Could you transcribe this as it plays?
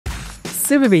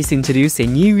Supabase introduced a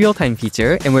new real-time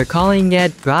feature, and we're calling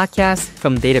it Broadcast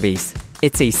from Database.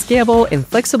 It's a scalable and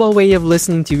flexible way of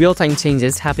listening to real-time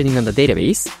changes happening on the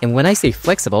database. And when I say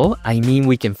flexible, I mean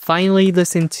we can finally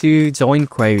listen to join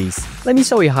queries. Let me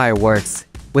show you how it works.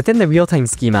 Within the real-time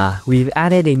schema, we've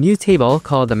added a new table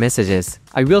called the messages.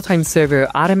 A real-time server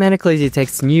automatically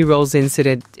detects new rows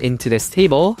inserted into this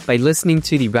table by listening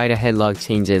to the write-ahead log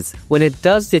changes. When it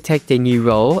does detect a new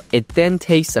row, it then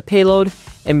takes a payload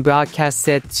and broadcasts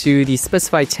it to the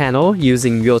specified channel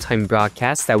using real-time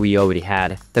broadcast that we already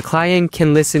had. The client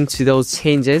can listen to those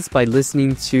changes by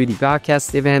listening to the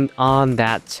broadcast event on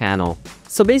that channel.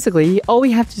 So basically, all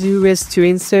we have to do is to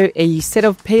insert a set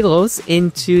of payloads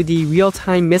into the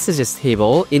real-time messages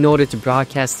table in order to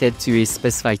broadcast it to a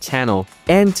specified channel.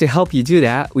 And to help you do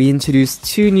that, we introduced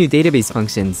two new database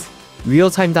functions,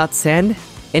 realtime.send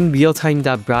and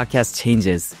realtime.broadcast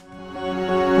changes.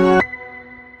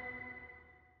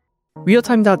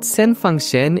 Realtime.send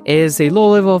function is a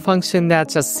low-level function that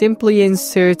just simply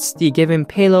inserts the given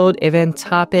payload, event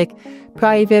topic,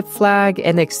 private flag,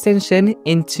 and extension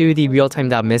into the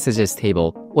realtime.messages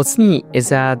table. What's neat is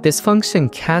that this function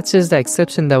catches the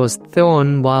exception that was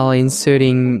thrown while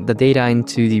inserting the data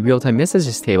into the realtime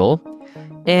messages table,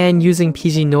 and using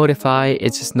PG notify,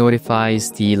 it just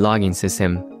notifies the login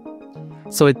system.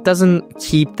 So it doesn't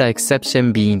keep the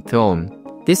exception being thrown.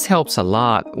 This helps a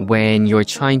lot when you're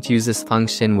trying to use this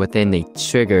function within a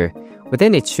trigger.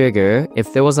 Within a trigger,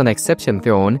 if there was an exception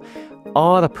thrown,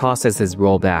 all the processes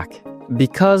roll back.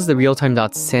 Because the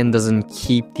realtime.send doesn't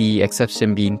keep the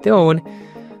exception being thrown,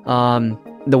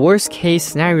 the worst case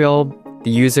scenario, the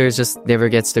user just never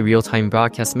gets the real-time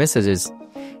broadcast messages.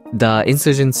 The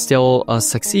insertion still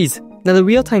succeeds. Now, the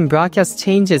real-time broadcast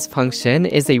changes function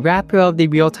is a wrapper of the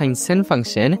real-time send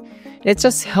function. It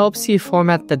just helps you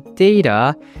format the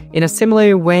data in a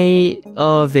similar way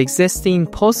of existing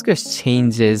Postgres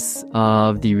changes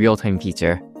of the real-time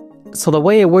feature. So the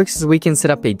way it works is we can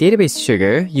set up a database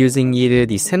trigger using either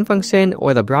the send function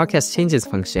or the broadcast changes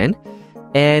function.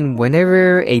 And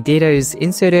whenever a data is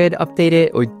inserted,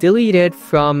 updated, or deleted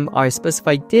from our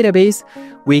specified database,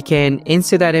 we can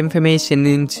insert that information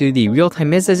into the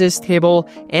real-time messages table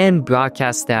and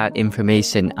broadcast that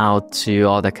information out to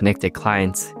all the connected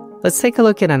clients. Let's take a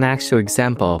look at an actual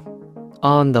example.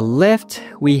 On the left,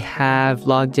 we have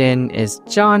logged in as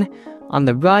John. On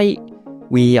the right,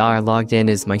 we are logged in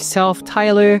as myself,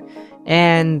 Tyler,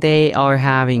 and they are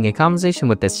having a conversation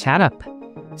with this chat app.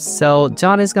 So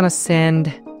John is gonna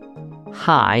send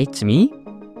hi to me.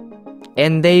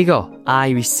 And there you go. I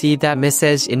received that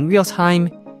message in real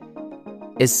time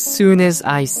as soon as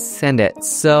I send it.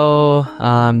 So,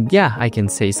 I can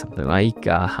say something like,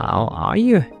 how are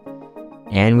you?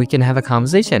 And we can have a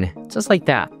conversation, just like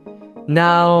that.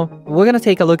 Now, we're gonna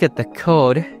take a look at the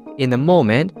code in a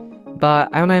moment, but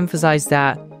I wanna emphasize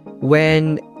that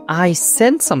when I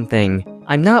send something,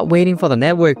 I'm not waiting for the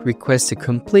network request to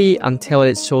complete until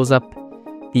it shows up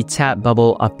the chat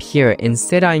bubble up here.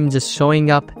 Instead, I'm just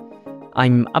showing up,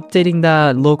 I'm updating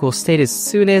the local state as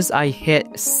soon as I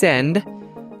hit send.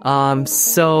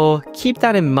 So keep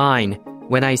that in mind.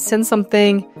 When I send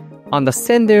something, on the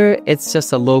sender, it's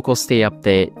just a local state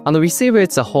update. On the receiver,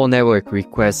 it's a whole network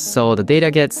request. So the data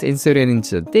gets inserted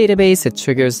into the database. It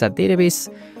triggers that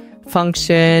database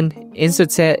function,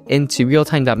 inserts it into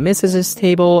realtime.messages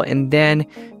table, and then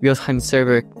real-time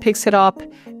server picks it up,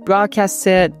 broadcasts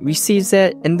it, receives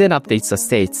it, and then updates the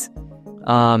states.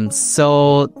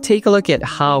 So take a look at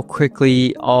how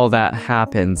quickly all that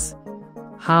happens.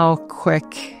 How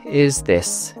quick is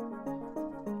this?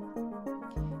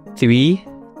 3,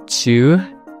 2,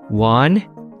 1,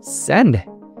 send.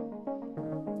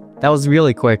 That was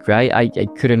really quick, right? I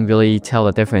couldn't really tell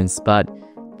the difference, but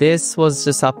this was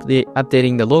just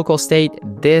updating the local state.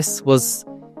 This was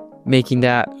making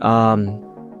that,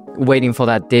 waiting for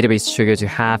that database trigger to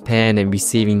happen and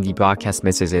receiving the broadcast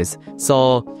messages.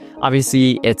 So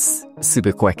obviously it's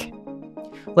super quick.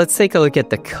 Let's take a look at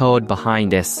the code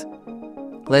behind this.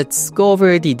 Let's go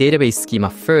over the database schema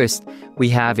first. We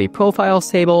have a profiles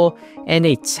table and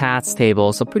a chats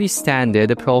table. So pretty standard.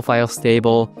 The profiles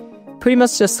table pretty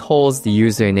much just holds the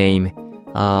username.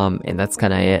 And that's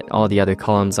kind of it. All the other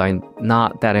columns are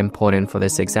not that important for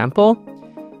this example.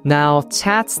 Now,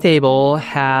 chats table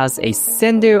has a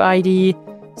sender ID,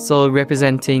 so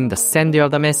representing the sender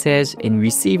of the message, and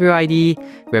receiver ID,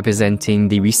 representing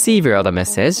the receiver of the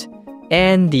message,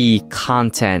 and the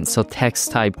content, so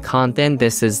text type content.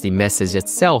 This is the message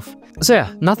itself. So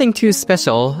yeah, nothing too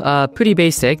special, pretty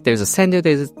basic. There's a sender,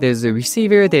 there's a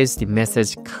receiver, there's the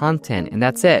message content, and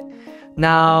that's it.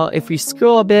 Now, if we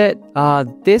scroll a bit,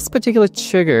 this particular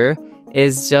trigger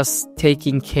is just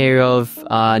taking care of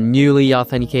newly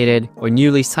authenticated or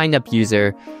newly signed up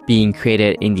user being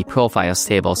created in the profiles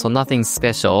table. So nothing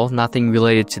special, nothing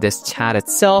related to this chat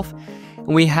itself.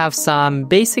 We have some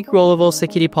basic role-level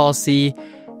security policy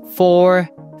for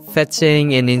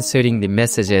fetching and inserting the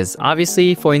messages.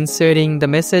 Obviously, for inserting the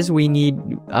message, we need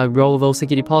a role-level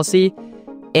security policy.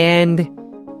 And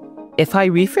if I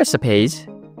refresh the page,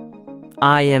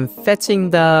 I am fetching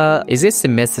the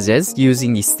existing messages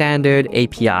using the standard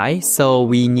API. So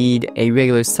we need a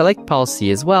regular select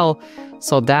policy as well.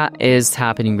 So that is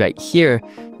happening right here.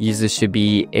 Users should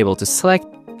be able to select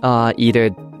either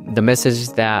the message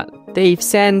that they've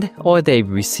sent or they've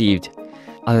received.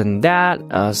 Other than that,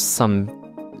 some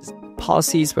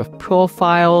policies for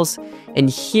profiles. And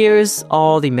here's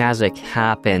all the magic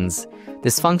happens.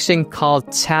 This function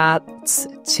called chats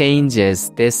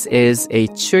changes. This is a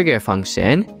trigger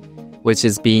function, which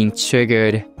is being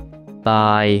triggered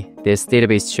by this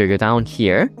database trigger down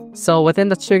here. So within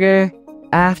the trigger,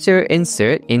 after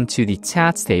insert into the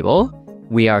chats table,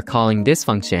 we are calling this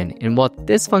function. And what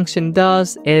this function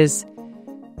does is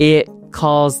it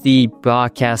calls the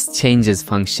broadcast changes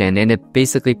function, and it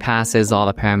basically passes all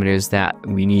the parameters that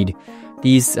we need.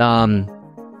 These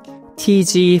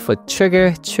TG for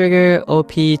trigger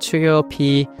OP,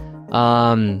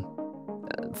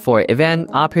 for event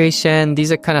operation.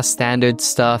 These are kind of standard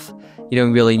stuff. You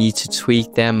don't really need to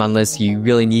tweak them unless you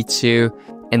really need to.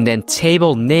 And then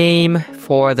table name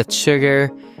for the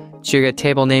trigger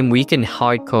table name, we can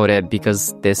hard code it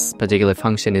because this particular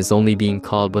function is only being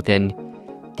called within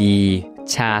the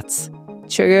chats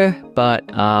trigger, but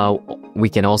we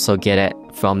can also get it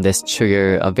from this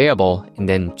trigger variable, and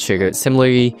then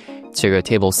similarly trigger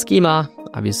table schema.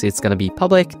 Obviously it's going to be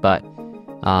public, but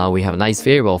we have a nice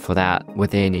variable for that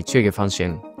within a trigger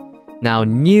function. Now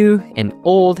new and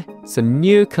old. So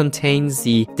new contains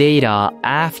the data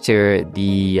after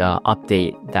the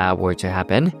update that were to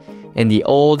happen, and the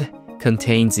old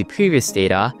contains the previous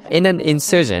data. In an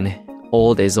insertion,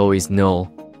 old is always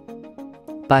null.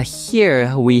 But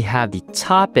here we have the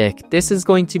topic. This is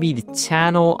going to be the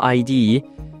channel ID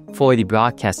for the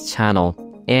broadcast channel.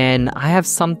 And I have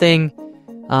something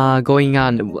going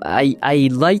on. I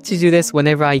like to do this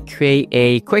whenever I create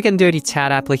a quick and dirty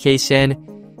chat application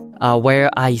where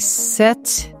I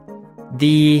set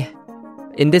the,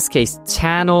 in this case,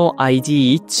 channel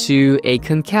ID to a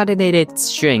concatenated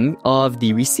string of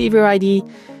the receiver ID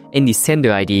and the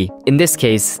sender ID. In this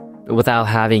case, without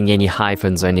having any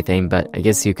hyphens or anything, but I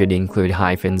guess you could include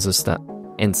hyphens or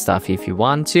stuff if you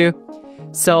want to.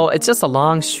 So it's just a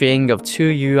long string of two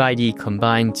UID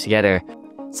combined together.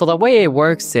 So the way it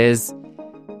works is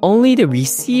only the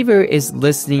receiver is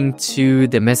listening to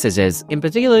the messages. In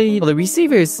particular, the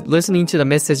receiver is listening to the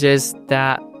messages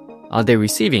that they're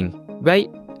receiving, right?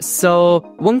 So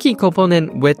one key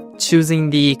component with choosing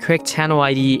the correct channel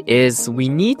ID is we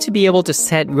need to be able to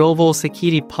set role-level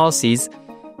security policies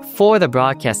for the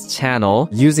broadcast channel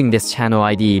using this channel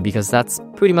ID, because that's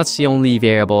pretty much the only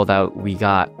variable that we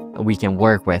can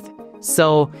work with.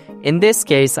 So in this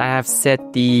case, I have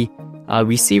set the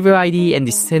receiver ID and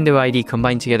the sender ID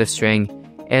combined together string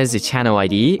as the channel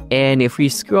ID. And if we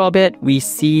scroll a bit, we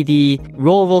see the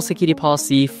role-level security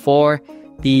policy for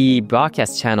the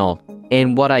broadcast channel.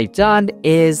 And what I've done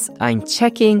is I'm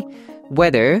checking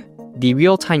whether the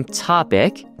real-time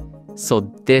topic, so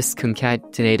this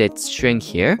concatenated string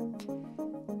here,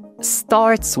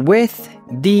 starts with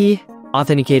the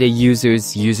authenticated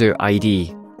user's user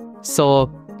ID. So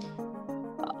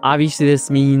obviously this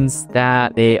means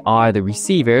that they are the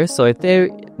receiver. So if they're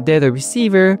the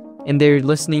receiver and they're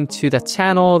listening to the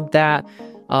channel that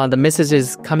the message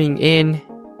is coming in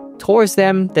towards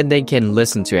them, then they can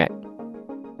listen to it.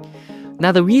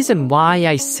 Now the reason why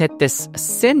I set this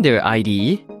sender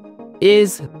ID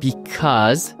is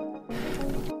because,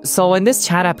 so in this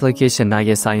chat application, I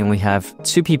guess I only have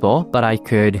two people, but I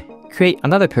could create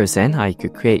another person. I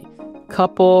could create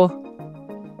couple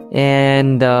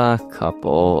and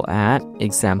couple at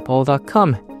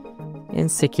example.com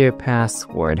and secure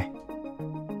password.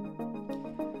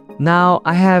 Now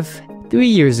I have 3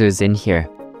 users in here.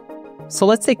 So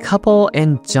let's say couple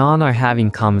and John are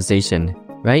having conversation,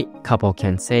 right? Couple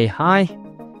can say hi,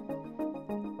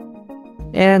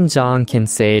 and John can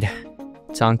say,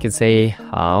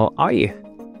 how are you?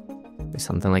 Or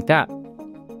something like that.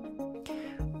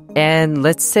 And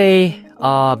let's say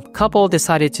couple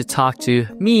decided to talk to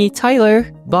me,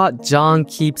 Tyler, but John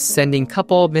keeps sending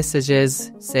couple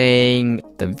messages saying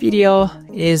the video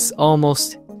is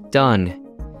almost done.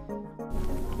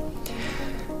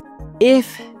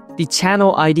 If the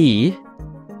channel ID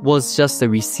was just the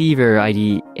receiver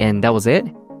ID and that was it,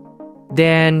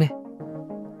 then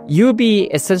you'll be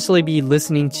essentially be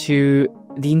listening to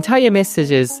the entire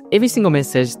messages, every single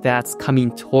message that's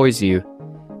coming towards you.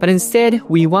 But instead,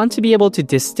 we want to be able to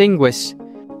distinguish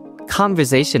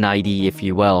conversation ID, if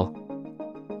you will.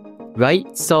 Right?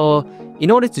 So in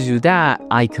order to do that,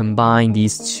 I combine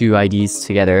these two IDs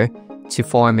together to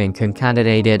form a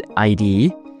concatenated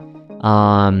ID.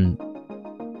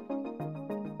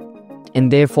 And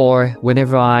therefore,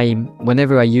 whenever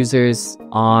a user's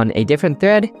on a different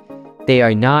thread, they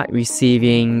are not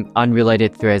receiving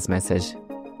unrelated threads message.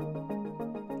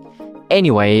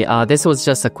 Anyway, this was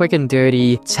just a quick and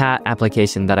dirty chat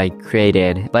application that I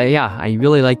created. But yeah, I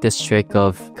really like this trick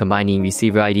of combining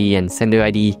receiver ID and sender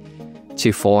ID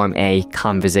to form a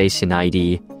conversation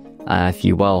ID, if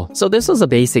you will. So this was a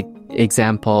basic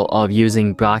example of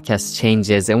using broadcast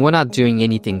changes, and we're not doing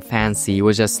anything fancy.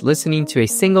 We're just listening to a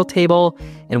single table,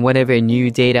 and whenever new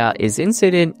data is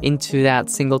inserted into that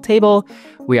single table,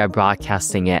 we are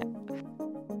broadcasting it.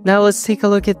 Now let's take a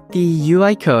look at the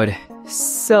UI code.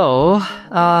 So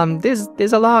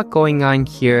there's a lot going on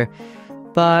here,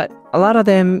 but a lot of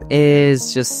them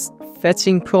is just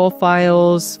fetching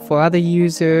profiles for other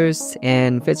users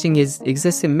and fetching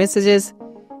existing messages.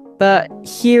 But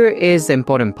here is the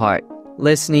important part,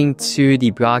 listening to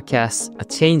the broadcast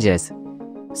changes.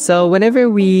 So whenever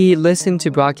we listen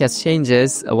to broadcast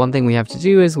changes, one thing we have to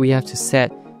do is we have to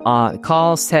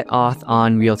call set auth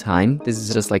on real time. This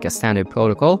is just like a standard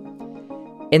protocol.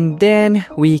 And then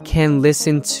we can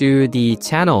listen to the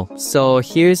channel. So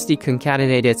here's the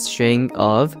concatenated string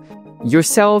of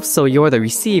yourself. So you're the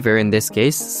receiver in this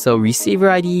case. So receiver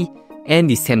ID and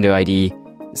the sender ID.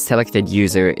 Selected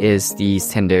user is the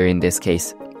sender in this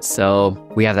case. So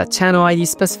we have that channel ID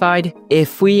specified.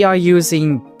 If we are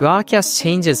using broadcast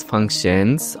changes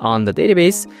functions on the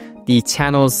database, the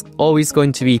channel's always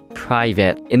going to be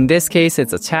private. In this case,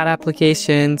 it's a chat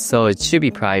application, so it should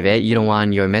be private. You don't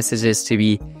want your messages to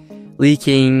be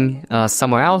leaking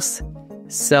somewhere else.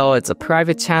 So it's a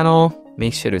private channel.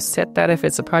 Make sure to set that if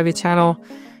it's a private channel.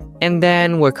 And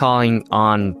then we're calling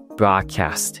on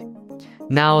broadcast.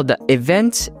 Now the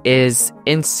event is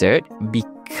insert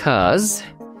because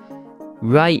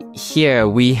right here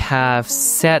we have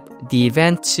set the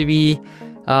event to be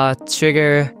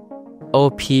trigger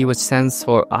OP, which stands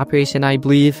for operation, I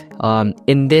believe.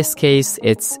 In this case,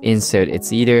 it's insert.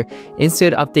 It's either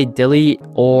insert, update, delete,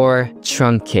 or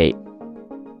truncate.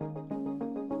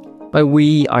 But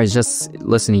we are just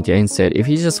listening to insert. If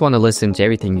you just want to listen to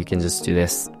everything, you can just do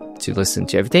this to listen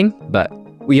to everything. But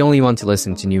we only want to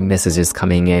listen to new messages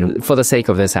coming in. For the sake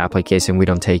of this application, we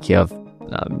don't take care of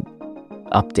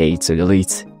updates or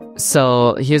deletes.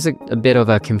 So here's a bit of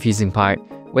a confusing part.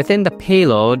 Within the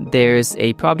payload, there's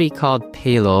a property called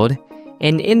payload.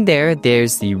 And in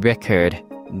there's the record.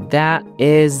 That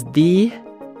is the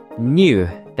new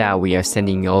that we are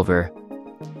sending over.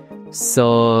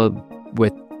 So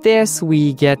with this,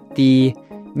 we get the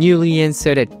newly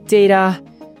inserted data.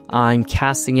 I'm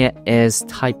casting it as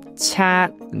type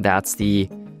chat. That's the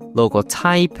local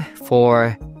type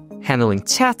for handling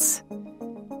chats.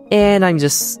 And I'm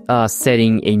just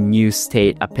setting a new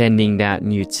state, appending that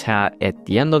new chat at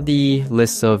the end of the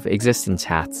list of existing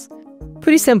chats.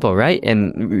 Pretty simple, right?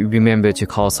 And remember to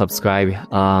call subscribe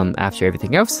after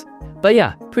everything else. But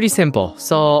yeah, pretty simple.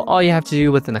 So all you have to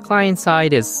do within the client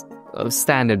side is a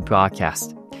standard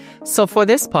broadcast. So for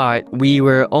this part, we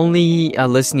were only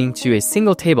listening to a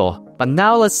single table. But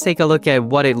now let's take a look at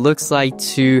what it looks like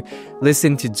to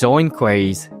listen to join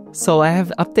queries. So I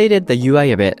have updated the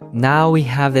UI a bit. Now we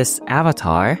have this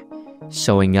avatar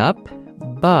showing up.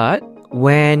 But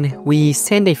when we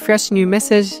send a fresh new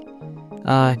message,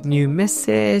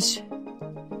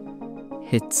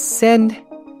 hit send,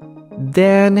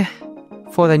 then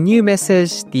for the new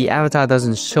message, the avatar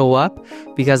doesn't show up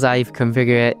because I've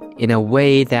configured it in a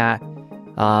way that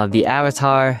the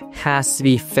avatar has to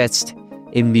be fetched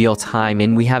in real time,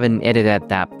 and we haven't edited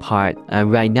that part.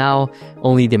 Right now,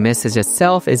 only the message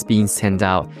itself is being sent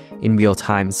out in real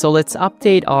time. So let's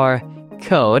update our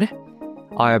code,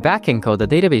 our backend code, the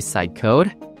database side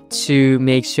code, to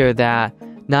make sure that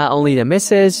not only the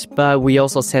message, but we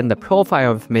also send the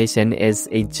profile information as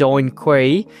a join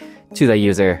query to the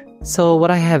user. So what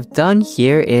I have done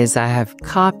here is I have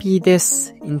copied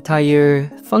this entire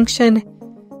function,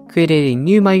 created a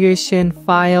new migration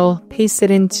file, pasted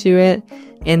into it,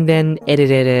 and then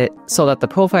edited it so that the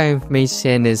profile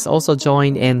information is also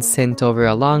joined and sent over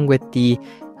along with the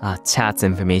chat's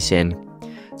information.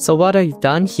 So what I've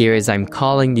done here is I'm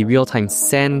calling the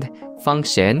realtime.send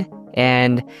function,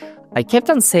 and I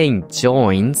kept on saying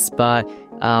joins, but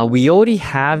we already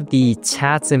have the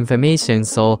chat's information,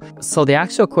 so the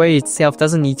actual query itself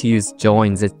doesn't need to use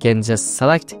joins. It can just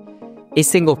select a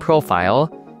single profile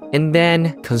and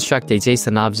then construct a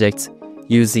JSON object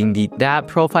using that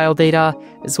profile data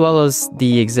as well as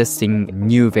the existing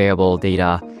new variable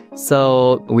data.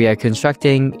 So we are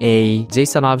constructing a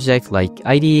JSON object like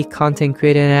ID, content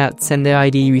created at, sender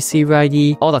ID, receiver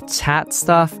ID, all the chat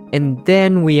stuff. And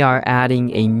then we are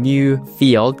adding a new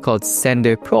field called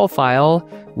sender profile,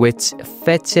 which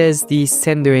fetches the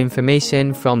sender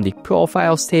information from the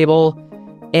profiles table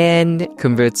and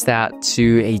converts that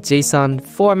to a JSON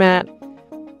format.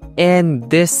 And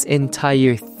this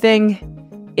entire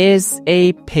thing is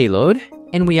a payload.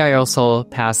 And we are also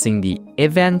passing the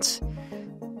event,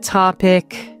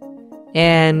 topic,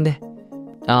 and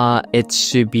it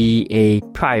should be a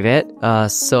private.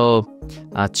 So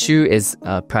true is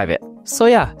private. So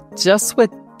yeah, just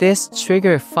with this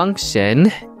trigger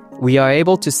function, we are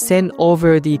able to send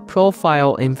over the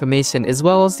profile information as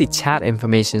well as the chat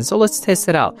information. So let's test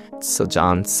it out. So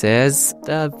John says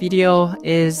the video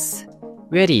is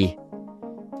ready.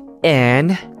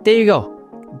 And there you go.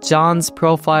 John's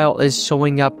profile is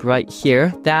showing up right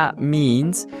here. That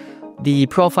means the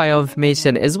profile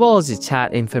information as well as the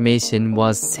chat information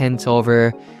was sent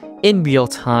over in real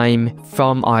time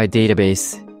from our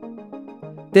database.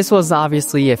 This was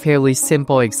obviously a fairly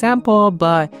simple example,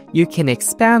 but you can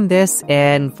expand this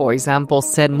and, for example,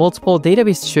 set multiple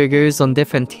database triggers on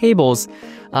different tables.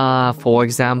 For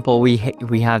example, we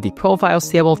have the profiles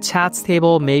table, chats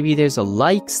table, maybe there's a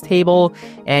likes table,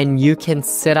 and you can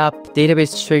set up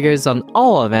database triggers on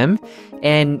all of them.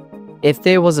 And if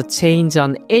there was a change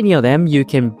on any of them, you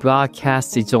can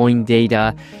broadcast the join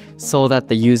data so that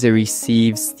the user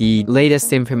receives the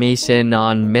latest information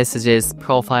on messages,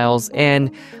 profiles,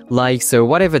 and likes or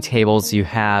whatever tables you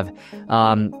have.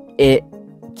 It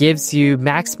gives you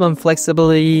maximum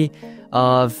flexibility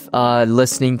of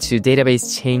listening to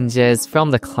database changes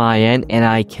from the client, and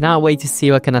I cannot wait to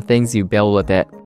see what kind of things you build with it.